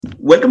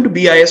Welcome to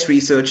BIS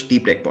Research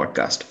Deep Tech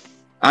Podcast.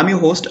 I'm your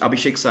host,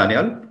 Abhishek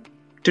Sanyal.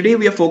 Today,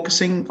 we are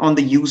focusing on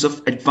the use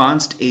of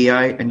advanced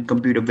AI and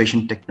computer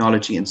vision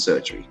technology in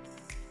surgery.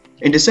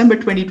 In December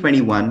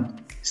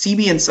 2021,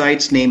 CB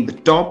Insights named the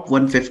top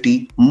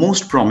 150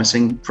 most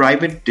promising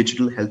private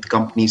digital health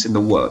companies in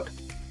the world.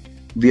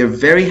 We are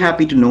very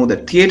happy to know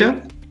that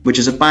Theator, which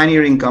is a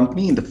pioneering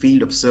company in the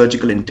field of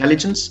surgical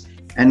intelligence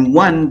and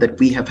one that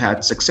we have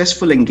had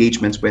successful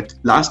engagements with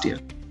last year,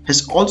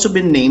 has also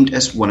been named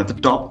as one of the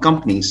top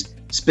companies,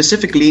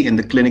 specifically in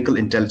the clinical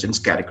intelligence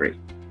category.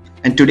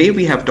 And today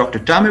we have Dr.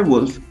 Tamer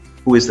Wolf,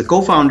 who is the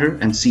co-founder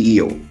and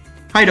CEO.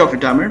 Hi, Dr.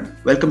 Tamer.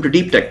 Welcome to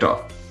Deep Tech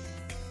Talk.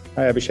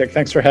 Hi, Abhishek.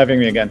 Thanks for having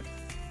me again.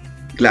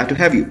 Glad to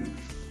have you.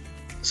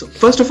 So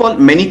first of all,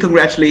 many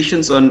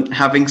congratulations on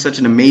having such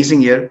an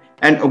amazing year,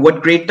 and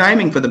what great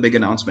timing for the big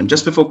announcement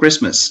just before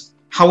Christmas.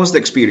 How was the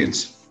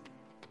experience?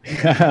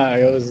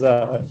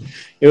 It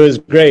was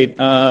great.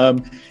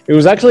 It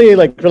was actually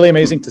really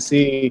amazing to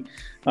see,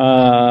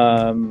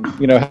 how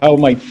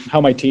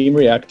my team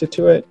reacted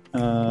to it.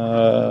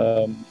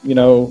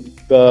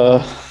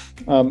 The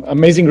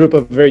amazing group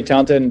of very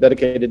talented and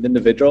dedicated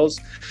individuals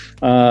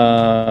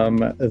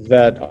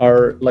that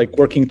are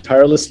working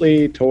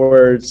tirelessly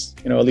towards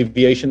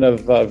alleviation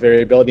of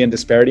variability and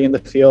disparity in the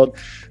field.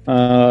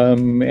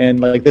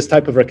 And this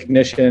type of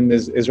recognition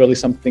is really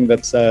something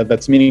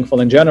that's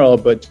meaningful in general,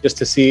 but just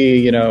to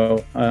see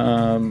how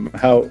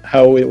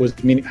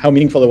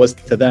meaningful it was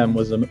to them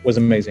was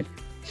amazing.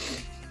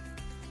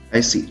 I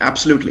see,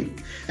 absolutely.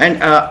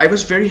 And I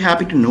was very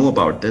happy to know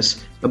about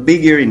this. A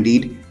big year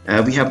indeed.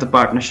 We have the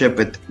partnership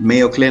with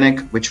Mayo Clinic,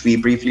 which we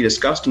briefly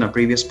discussed in our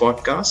previous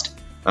podcast,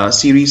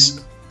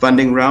 series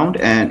funding round,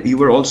 and you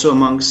were also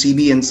among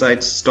CB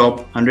Insights top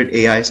 100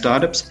 AI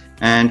startups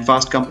and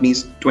Fast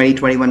Company's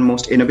 2021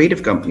 most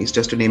innovative companies,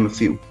 just to name a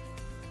few.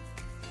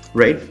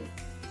 Right?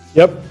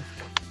 Yep.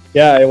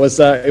 Yeah, it was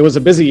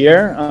a busy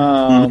year,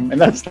 and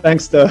that's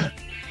thanks to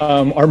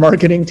our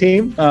marketing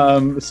team.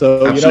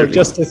 Absolutely.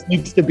 Justice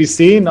needs to be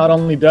seen, not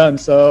only done.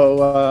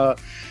 So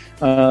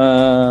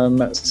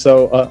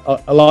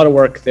a lot of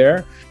work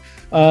there.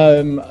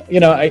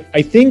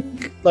 I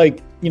think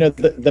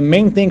the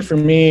main thing for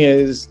me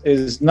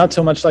is not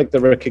so much the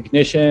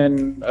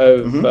recognition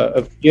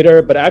of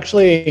theater, but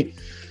actually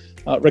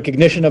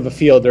recognition of a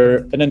field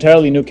or an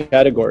entirely new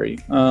category.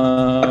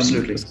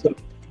 Absolutely. So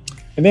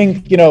I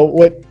think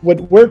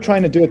what we're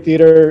trying to do at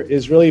Theater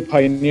is really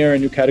pioneer a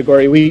new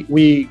category.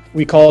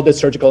 We call it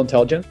surgical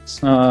intelligence,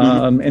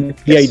 and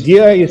the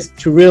idea is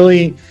to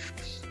really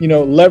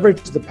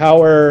leverage the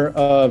power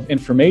of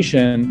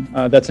information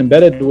that's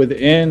embedded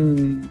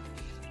within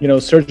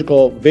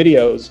surgical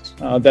videos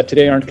that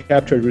today aren't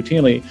captured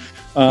routinely,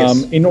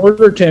 in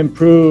order to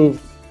improve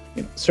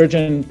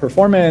surgeon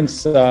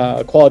performance,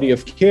 quality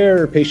of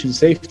care, patient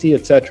safety,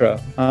 etc.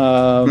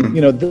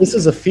 This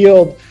is a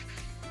field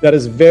that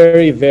is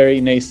very,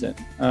 very nascent,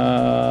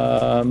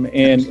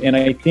 and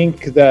I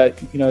think that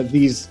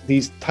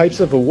these types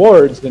of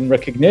awards and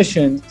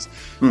recognitions,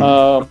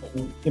 by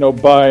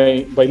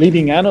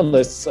leading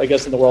analysts, I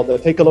guess, in the world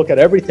that take a look at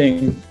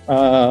everything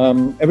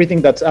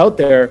that's out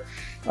there.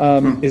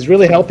 Is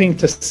really helping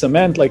to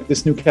cement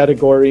this new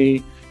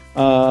category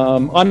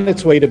on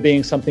its way to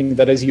being something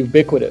that is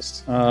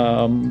ubiquitous.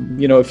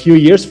 A few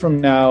years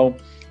from now,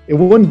 it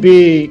wouldn't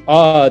be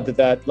odd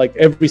that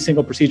every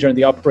single procedure in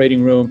the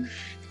operating room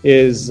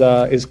is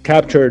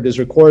captured, is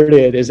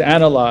recorded, is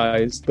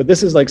analyzed. But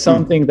this is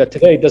something that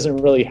today doesn't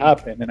really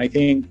happen. And I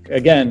think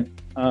again,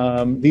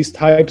 these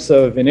types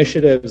of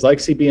initiatives like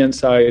CB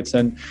Insights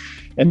and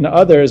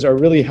others are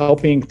really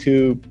helping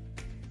to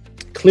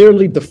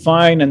clearly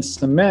define and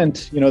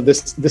cement,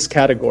 this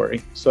category.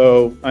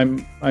 So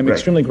I'm right.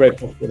 Extremely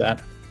grateful for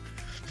that.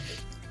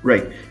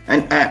 Right,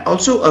 and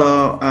also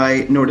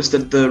I noticed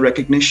that the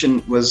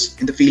recognition was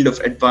in the field of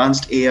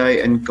advanced AI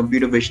and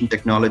computer vision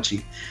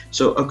technology.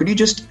 So could you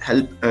just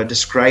help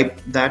describe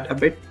that a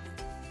bit?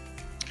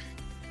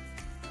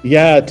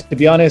 Yeah, to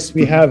be honest,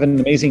 we have an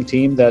amazing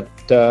team that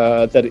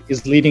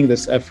is leading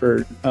this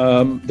effort.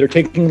 They're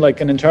taking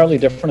an entirely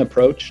different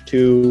approach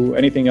to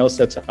anything else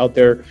that's out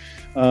there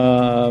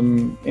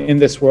in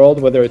this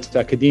world, whether it's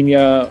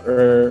academia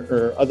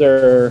or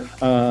other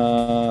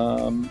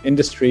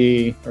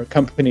industry or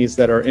companies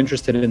that are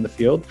interested in the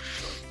field.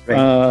 Right.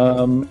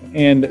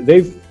 And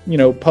they've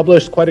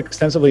published quite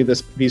extensively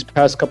these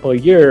past couple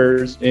of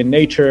years in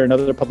Nature and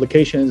other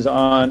publications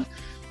on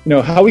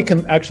how we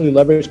can actually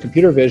leverage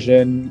computer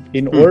vision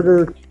in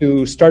order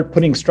to start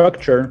putting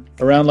structure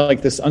around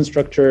this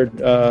unstructured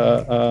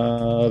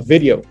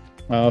video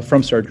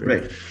from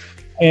surgery. Right.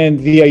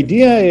 And the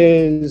idea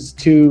is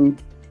to,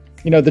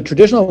 the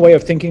traditional way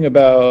of thinking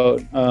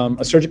about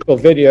a surgical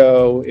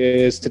video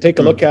is to take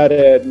a look at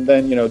it and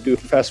then, do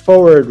fast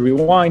forward,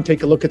 rewind,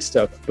 take a look at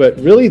stuff. But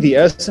really the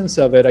essence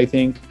of it, I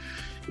think,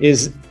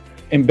 is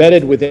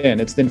embedded within.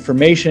 It's the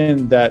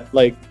information that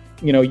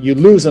you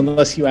lose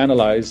unless you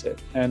analyze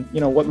it. And,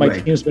 what my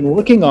team's been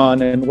working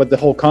on and what the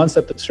whole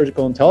concept of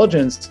surgical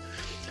intelligence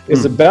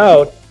is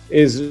about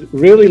is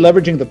really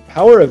leveraging the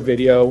power of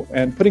video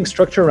and putting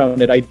structure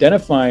around it,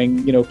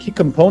 identifying, key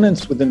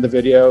components within the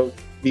video,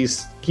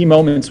 these key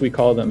moments, we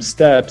call them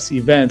steps,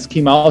 events,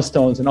 key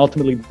milestones, and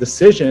ultimately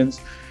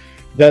decisions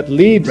that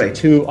lead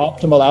to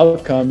optimal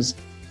outcomes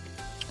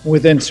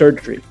within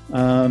surgery.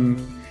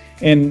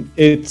 And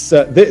it's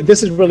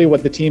this is really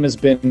what the team has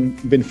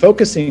been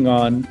focusing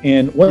on.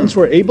 And once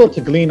we're able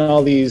to glean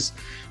all these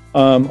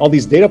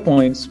data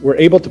points, we're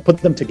able to put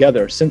them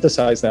together,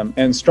 synthesize them,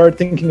 and start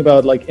thinking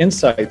about like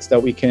insights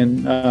that we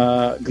can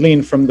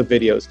glean from the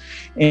videos.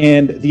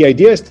 And the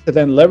idea is to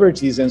then leverage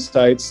these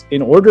insights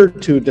in order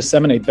to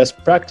disseminate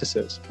best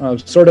practices.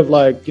 Sort of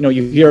like, you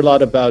hear a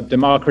lot about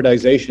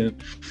democratization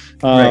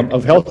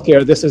of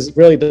healthcare. This is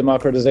really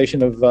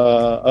democratization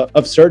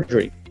of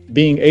surgery,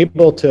 being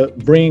able to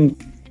bring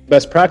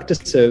best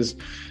practices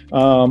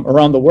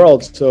around the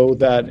world, so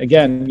that,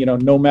 again,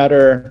 no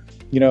matter,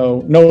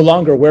 no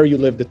longer where you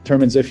live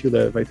determines if you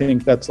live. I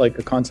think that's like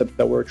a concept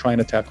that we're trying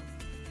to tackle.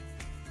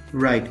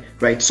 Right.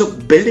 So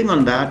building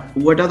on that,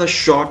 what are the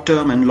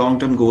short-term and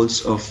long-term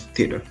goals of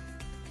Theator?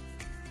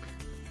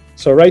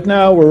 So right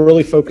now we're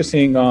really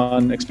focusing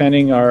on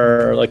expanding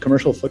our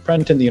commercial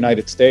footprint in the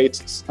United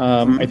States.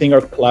 I think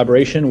our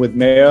collaboration with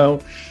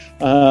Mayo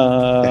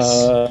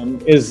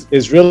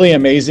is really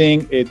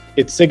amazing.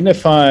 It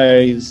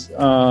signifies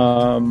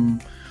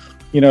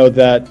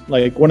that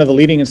like one of the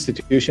leading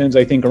institutions,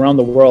 I think, around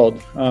the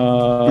world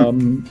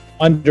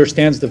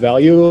understands the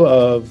value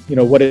of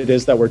what it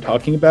is that we're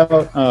talking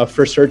about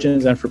for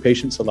surgeons and for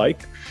patients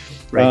alike.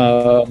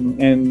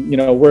 And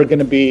we're going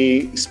to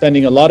be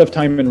spending a lot of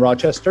time in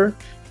Rochester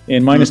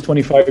in minus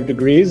 25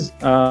 degrees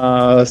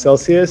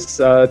Celsius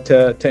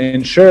to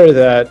ensure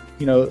that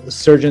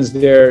surgeons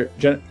there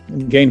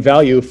gain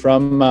value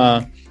from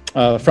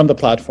the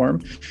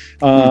platform.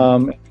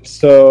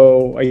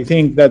 So I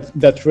think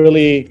that's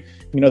really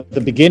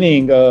the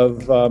beginning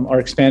of our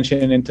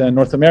expansion into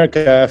North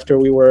America, after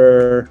we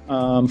were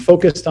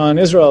focused on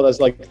Israel as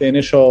like the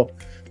initial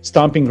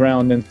stomping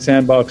ground and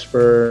sandbox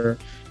for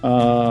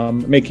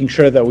making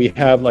sure that we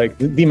have like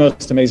the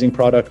most amazing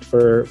product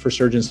for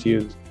surgeons to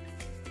use.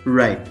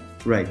 Right.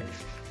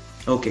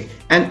 Okay.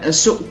 And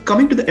so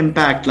coming to the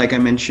impact, like I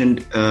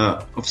mentioned,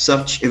 of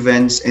such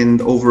events in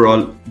the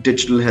overall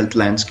digital health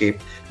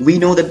landscape, we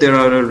know that there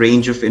are a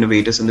range of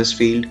innovators in this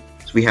field.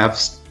 So we have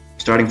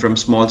starting from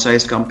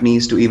small-sized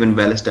companies to even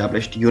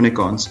well-established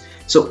unicorns.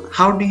 So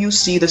how do you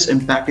see this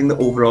impacting the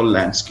overall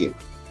landscape?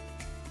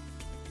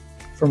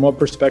 From what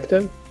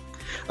perspective?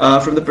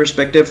 From the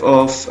perspective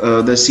of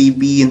the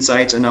CB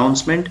Insights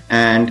announcement,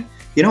 and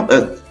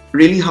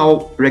really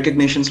how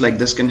recognitions like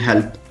this can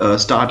help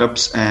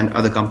startups and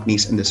other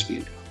companies in this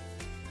field.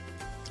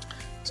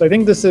 So I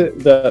think this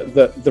is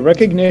the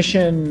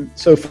recognition.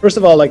 So first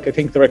of all, I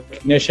think the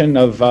recognition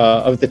of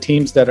the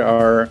teams that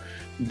are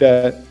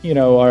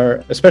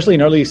especially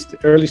in early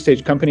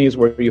stage companies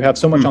where you have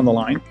so much on the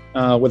line,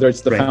 whether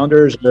it's the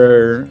founders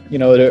or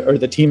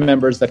the team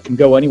members that can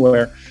go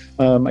anywhere.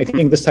 I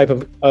think this type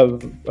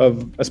of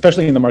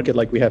especially in the market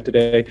like we have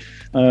today,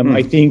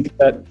 I think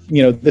that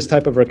this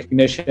type of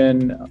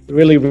recognition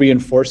really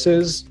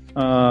reinforces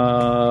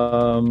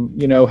how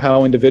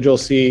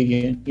individuals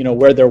see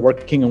where they're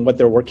working and what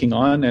they're working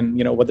on, and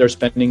what they're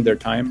spending their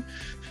time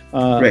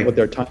with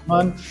their time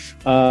on.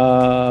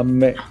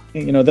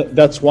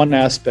 That's one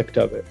aspect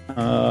of it.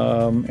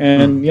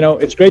 And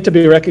it's great to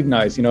be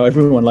recognized.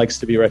 Everyone likes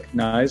to be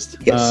recognized.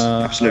 Yes,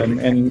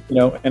 absolutely.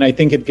 And I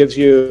think it gives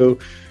you,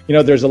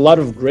 there's a lot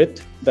of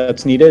grit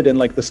that's needed in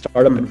like the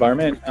startup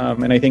environment.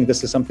 And I think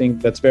this is something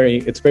that's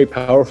very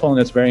powerful and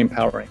it's very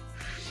empowering.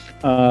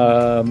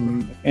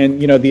 And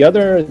the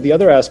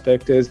other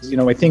aspect is,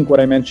 I think what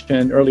I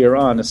mentioned earlier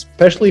on,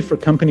 especially for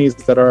companies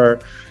that are,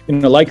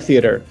 like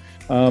Theator,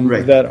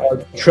 that are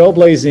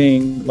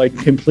trailblazing like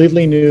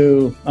completely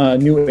new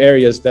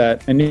areas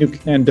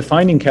and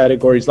defining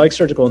categories like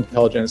surgical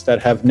intelligence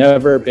that have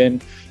never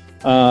been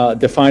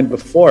defined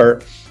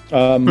before.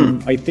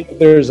 I think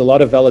there's a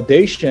lot of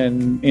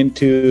validation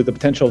into the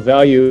potential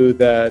value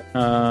that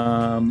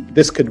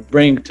this could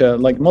bring to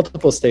like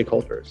multiple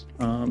stakeholders.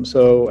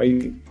 So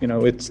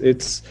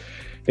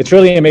it's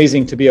really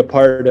amazing to be a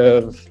part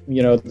of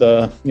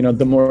the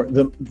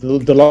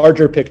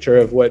larger picture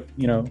of what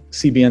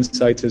CB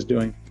Insights is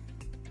doing.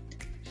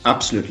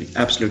 Absolutely.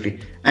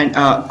 And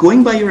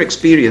going by your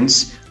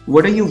experience,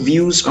 what are your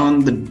views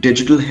on the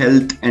digital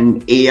health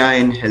and AI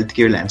in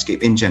healthcare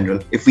landscape in general,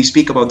 if we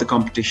speak about the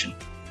competition?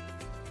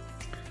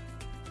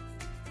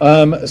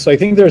 So I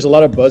think there's a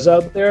lot of buzz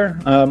out there.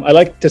 I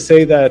like to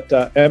say that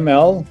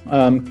ML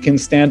can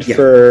stand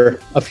for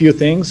a few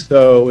things.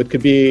 So it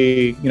could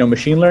be,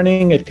 machine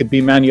learning, it could be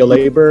manual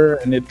labor,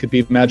 and it could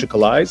be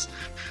magical eyes.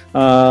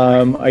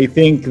 I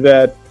think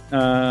that,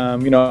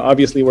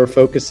 obviously we're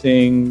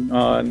focusing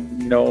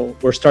on,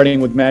 we're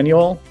starting with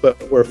manual,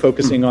 but we're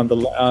focusing on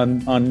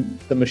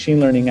the machine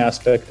learning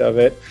aspect of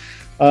it.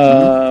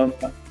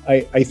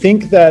 I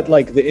think that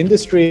like the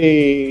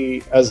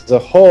industry as a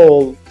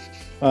whole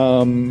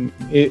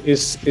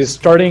is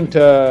starting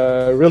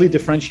to really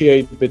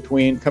differentiate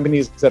between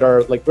companies that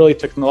are like really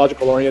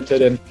technological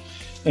oriented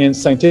and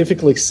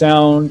scientifically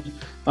sound,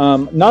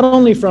 not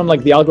only from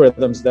like the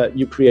algorithms that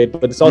you create,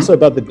 but it's also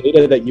about the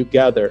data that you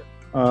gather.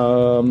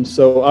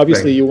 So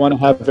obviously you want to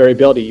have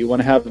variability, you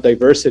want to have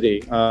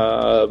diversity.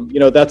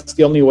 That's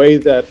the only way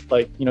that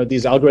like,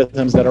 these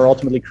algorithms that are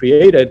ultimately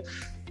created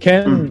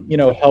can,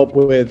 help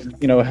with,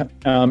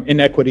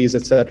 inequities,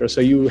 et cetera. So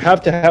you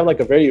have to have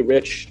like a very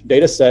rich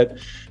data set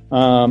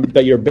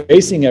that you're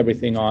basing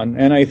everything on.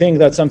 And I think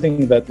that's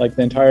something that like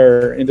the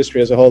entire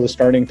industry as a whole is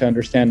starting to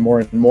understand more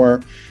and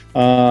more,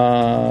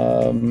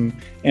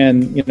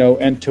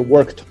 and to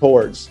work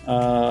towards.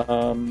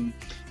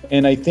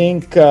 And I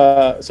think,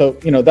 that's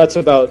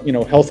about,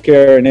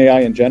 healthcare and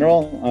AI in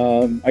general.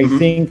 I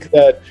think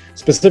that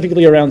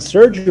specifically around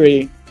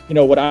surgery,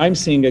 what I'm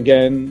seeing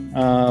again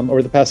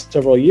over the past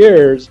several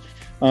years,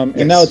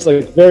 and now it's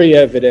like very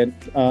evident.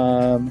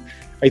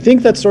 I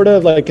think that sort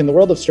of like in the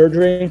world of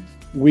surgery,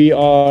 we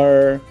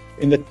are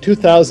in the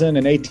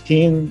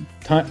 2018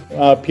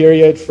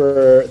 period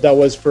that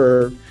was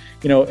for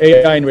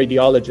AI and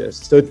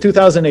radiologists. So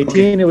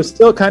 2018, it was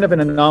still kind of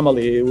an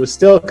anomaly. It was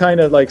still kind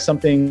of like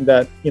something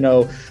that,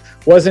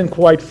 wasn't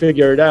quite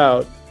figured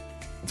out.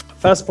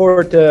 Fast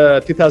forward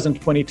to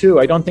 2022,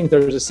 I don't think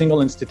there's a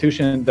single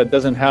institution that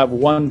doesn't have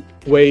one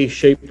way,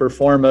 shape, or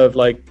form of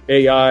like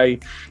AI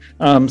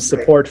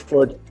support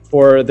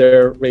for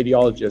their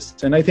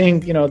radiologists. And I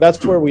think,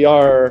 that's where we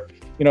are,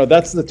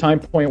 that's the time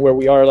point where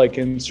we are like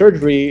in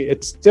surgery.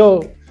 It's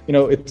still,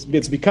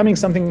 it's becoming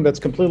something that's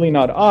completely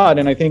not odd.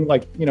 And I think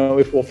like,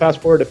 if we'll fast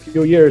forward a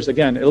few years,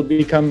 again, it'll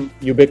become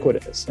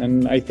ubiquitous.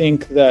 And I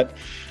think that,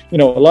 a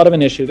lot of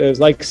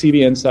initiatives like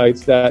CB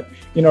Insights that,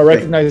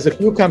 recognize a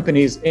few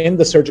companies in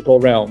the surgical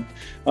realm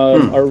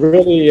are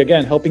really,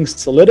 again, helping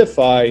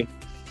solidify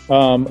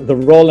the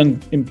role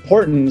and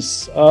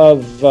importance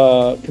of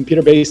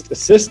computer-based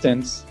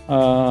assistance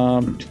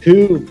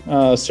to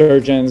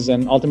surgeons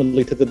and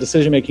ultimately to the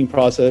decision-making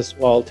process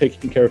while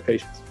taking care of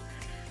patients.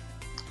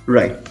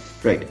 Right.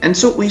 And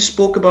so we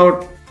spoke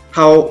about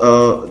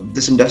how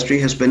this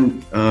industry has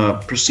been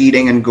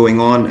proceeding and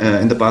going on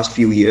in the past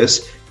few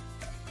years.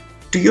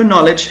 To your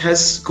knowledge,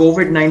 has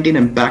COVID-19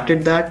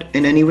 impacted that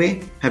in any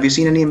way? Have you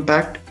seen any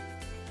impact?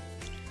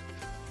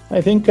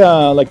 I think,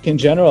 like in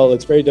general,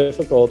 it's very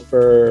difficult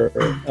for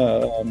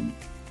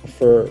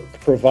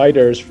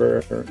providers,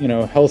 for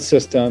health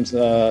systems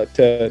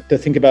to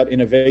think about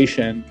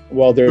innovation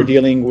while they're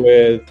dealing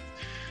with,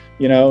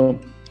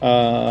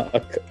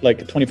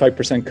 like a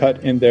 25%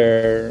 cut in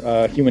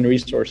their human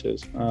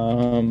resources.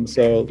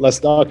 So less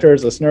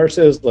doctors, less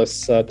nurses,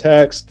 less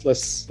techs,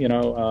 less,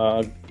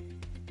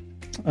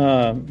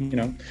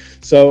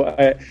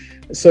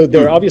 so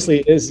there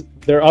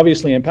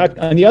obviously impact.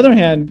 On the other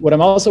hand, what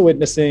I'm also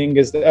witnessing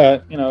is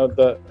that,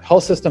 the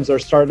health systems are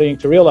starting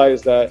to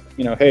realize that,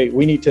 hey,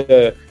 we need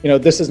to,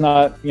 this is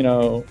not,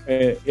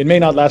 it may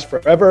not last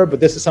forever, but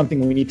this is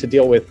something we need to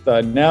deal with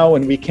now,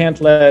 and we can't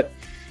let,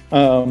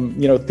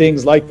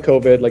 things like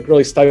COVID, like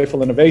really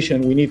stifle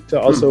innovation. We need to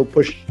also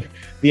push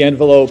the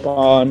envelope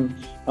on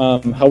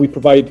how we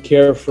provide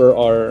care for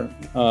our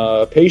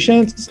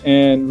patients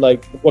and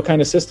like what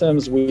kind of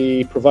systems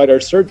we provide our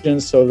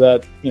surgeons so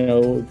that,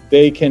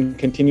 they can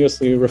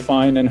continuously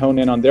refine and hone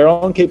in on their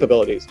own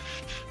capabilities.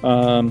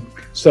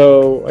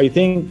 So I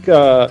think,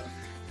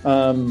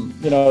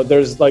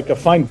 there's like a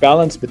fine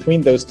balance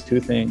between those two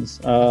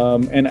things.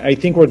 And I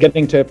think we're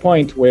getting to a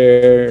point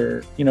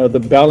where, the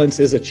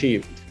balance is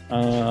achieved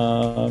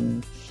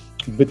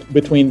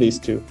between these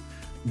two.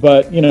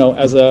 But,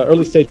 as an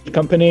early stage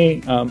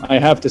company, I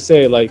have to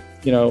say, like,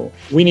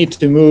 we need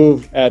to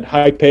move at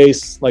high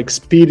pace. Like,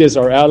 speed is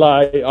our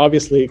ally.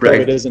 Obviously,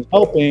 COVID isn't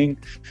helping.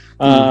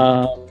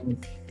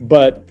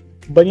 But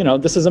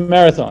this is a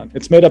marathon.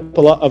 It's made up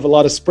of a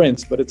lot of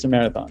sprints, but it's a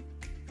marathon.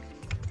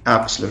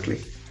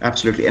 Absolutely.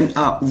 And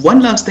one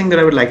last thing that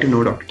I would like to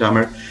know, Dr.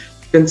 Tamer,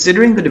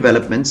 considering the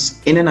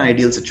developments in an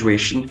ideal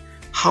situation,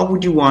 how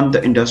would you want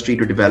the industry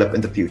to develop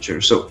in the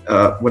future? So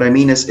what I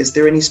mean is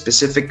there any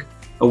specific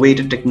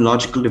awaited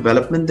technological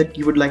development that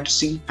you would like to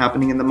see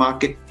happening in the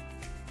market?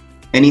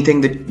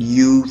 Anything that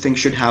you think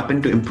should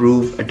happen to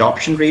improve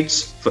adoption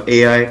rates for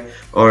AI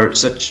or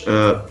such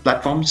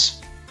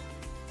platforms?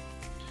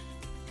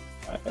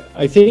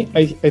 I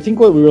think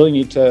what we really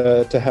need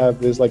to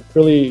have is like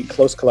really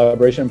close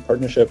collaboration and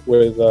partnership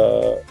with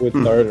our with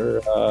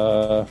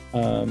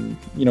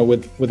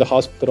the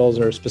hospitals,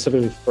 or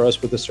specifically for us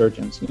with the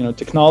surgeons.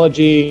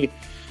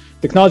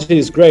 Technology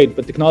is great,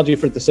 but technology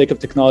for the sake of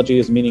technology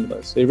is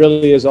meaningless. It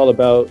really is all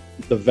about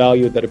the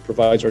value that it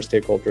provides our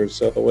stakeholders.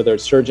 So whether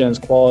it's surgeons,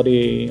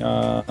 quality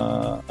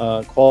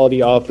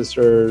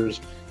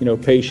officers,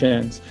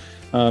 patients.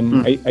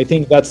 I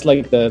think that's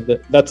like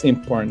that's the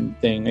important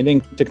thing. I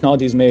think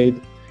technology's made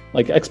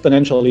like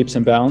exponential leaps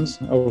and bounds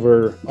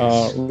over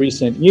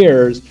recent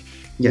years,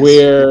 Yes.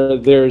 where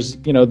there's,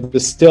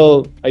 there's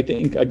still, I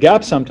think, a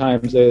gap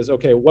sometimes is,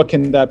 okay, what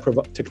can that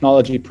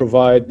technology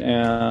provide,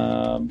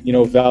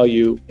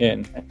 value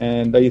in?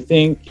 And I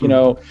think,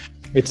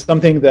 it's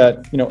something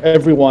that,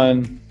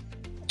 everyone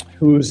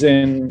who's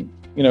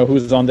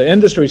who's on the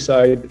industry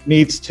side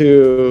needs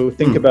to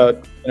think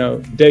about,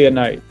 day and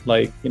night.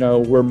 Like,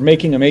 we're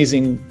making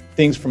amazing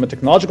things from a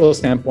technological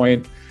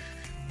standpoint.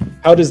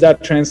 How does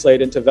that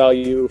translate into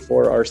value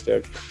for our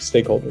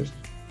stakeholders?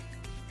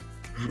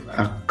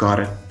 Got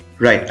it.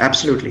 Right.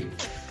 Absolutely.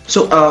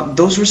 So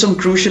those were some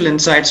crucial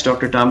insights,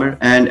 Dr. Tamer,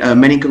 and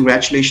many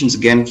congratulations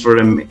again for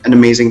an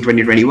amazing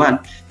 2021.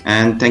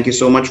 And thank you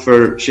so much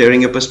for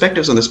sharing your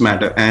perspectives on this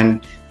matter.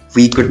 And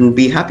we couldn't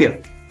be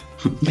happier.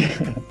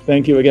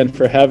 Thank you again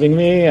for having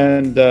me.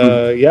 And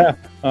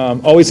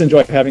always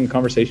enjoy having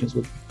conversations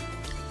with you.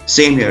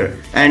 Same here.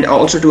 And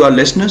also to our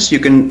listeners, you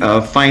can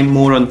find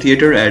more on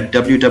Theator at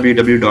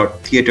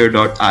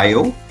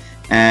www.theator.io.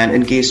 And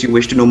in case you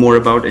wish to know more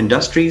about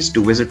industries,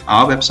 do visit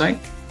our website,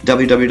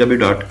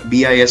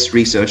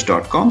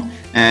 www.bisresearch.com,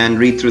 and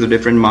read through the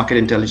different market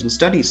intelligence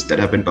studies that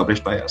have been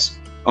published by us.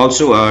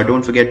 Also,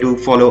 don't forget to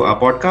follow our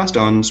podcast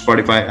on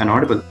Spotify and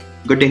Audible.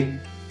 Good day.